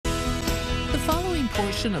preceding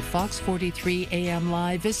portion of Fox 43 AM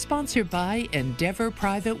Live is sponsored by Endeavor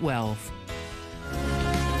Private Wealth.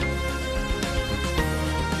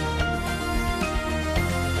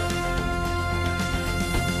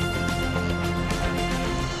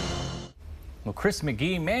 Well, Chris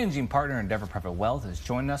McGee, Managing Partner in Endeavor Private Wealth, is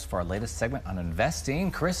joining us for our latest segment on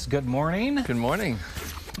investing. Chris, good morning. Good morning.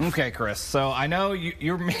 Okay, Chris, so I know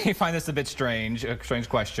you may find this a strange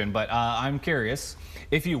question, but I'm curious.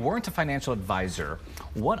 If you weren't a financial advisor,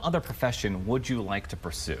 what other profession would you like to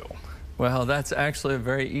pursue? Well, that's actually a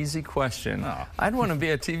very easy question. Oh. I'd want to be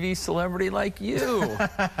a TV celebrity like you,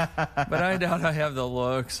 but I doubt I have the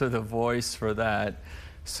looks or the voice for that.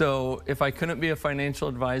 So if I couldn't be a financial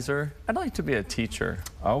advisor, I'd like to be a teacher.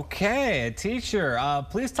 Okay, a teacher.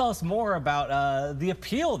 Please tell us more about the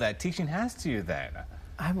appeal that teaching has to you then.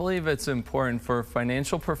 I believe it's important for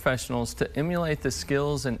financial professionals to emulate the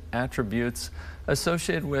skills and attributes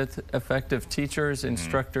associated with effective teachers,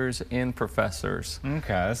 instructors, and professors.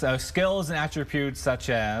 Okay, so skills and attributes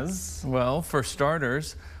such as? Well, for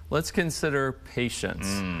starters, let's consider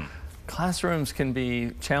patience. Classrooms can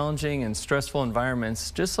be challenging and stressful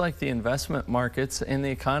environments, just like the investment markets and the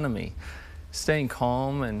economy. Staying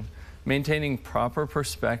calm and maintaining proper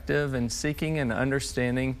perspective and seeking an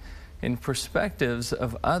understanding in perspectives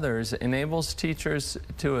of others enables teachers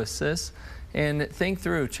to assist and think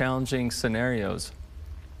through challenging scenarios.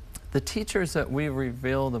 The teachers that we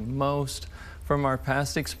reveal the most from our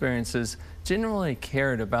past experiences genuinely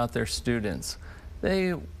cared about their students.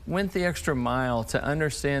 They went the extra mile to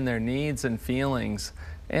understand their needs and feelings,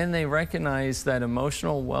 and they recognize that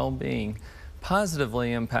emotional well-being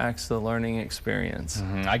positively impacts the learning experience.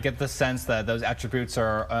 I get the sense that those attributes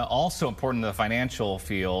are also important in the financial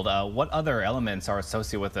field. What other elements are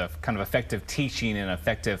associated with a kind of effective teaching and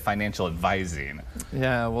effective financial advising?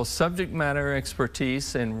 Yeah, well, subject matter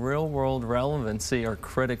expertise and real-world relevancy are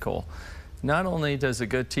critical. Not only does a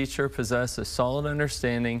good teacher possess a solid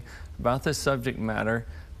understanding about the subject matter,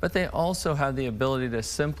 but they also have the ability to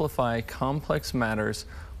simplify complex matters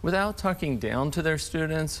without talking down to their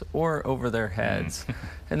students or over their heads.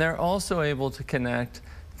 And they're also able to connect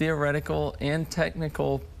theoretical and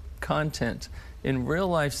technical content in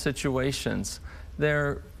real-life situations.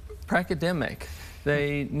 They're pracademic.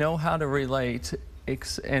 They know how to relate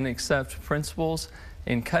and accept principles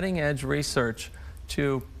and cutting-edge research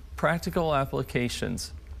to practical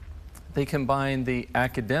applications. They combine the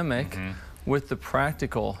academic with the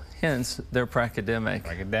practical, hence they're pracademic.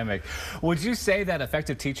 Academic. Would you say that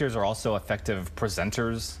effective teachers are also effective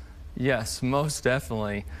presenters? Yes, most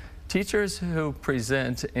definitely. Teachers who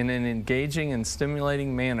present in an engaging and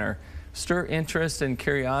stimulating manner stir interest and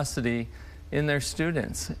curiosity in their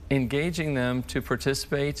students, engaging them to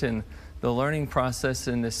participate in the learning process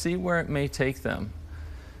and to see where it may take them.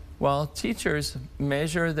 While teachers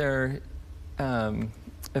measure their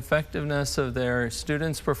effectiveness of their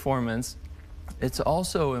students' performance, it's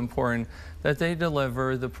also important that they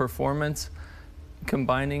deliver the performance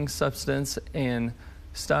combining substance and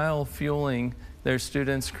style fueling their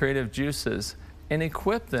students' creative juices and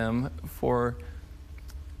equip them for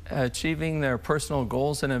achieving their personal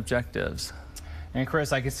goals and objectives. And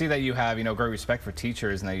Chris, I can see that you have, great respect for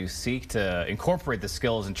teachers and that you seek to incorporate the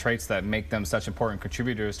skills and traits that make them such important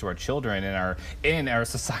contributors to our children and in our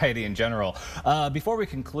society in general. Before we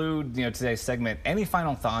conclude, today's segment, any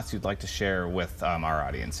final thoughts you'd like to share with our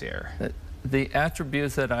audience here? The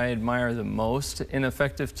attribute that I admire the most in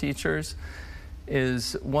effective teachers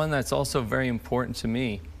is one that's also very important to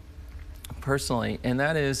me personally, and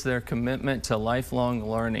that is their commitment to lifelong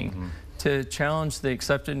learning, to challenge the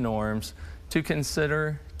accepted norms, to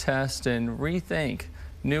consider, test, and rethink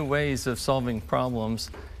new ways of solving problems,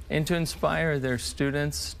 and to inspire their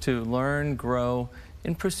students to learn, grow,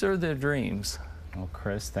 and pursue their dreams. Well,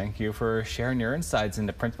 Chris, thank you for sharing your insights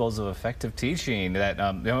into principles of effective teaching that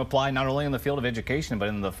apply not only in the field of education, but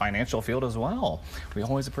in the financial field as well. We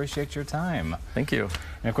always appreciate your time. Thank you.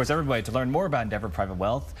 And of course, everybody, to learn more about Endeavor Private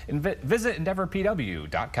Wealth, visit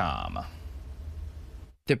EndeavorPW.com.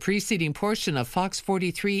 The preceding portion of Fox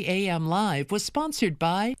 43 AM Live was sponsored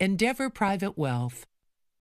by Endeavor Private Wealth.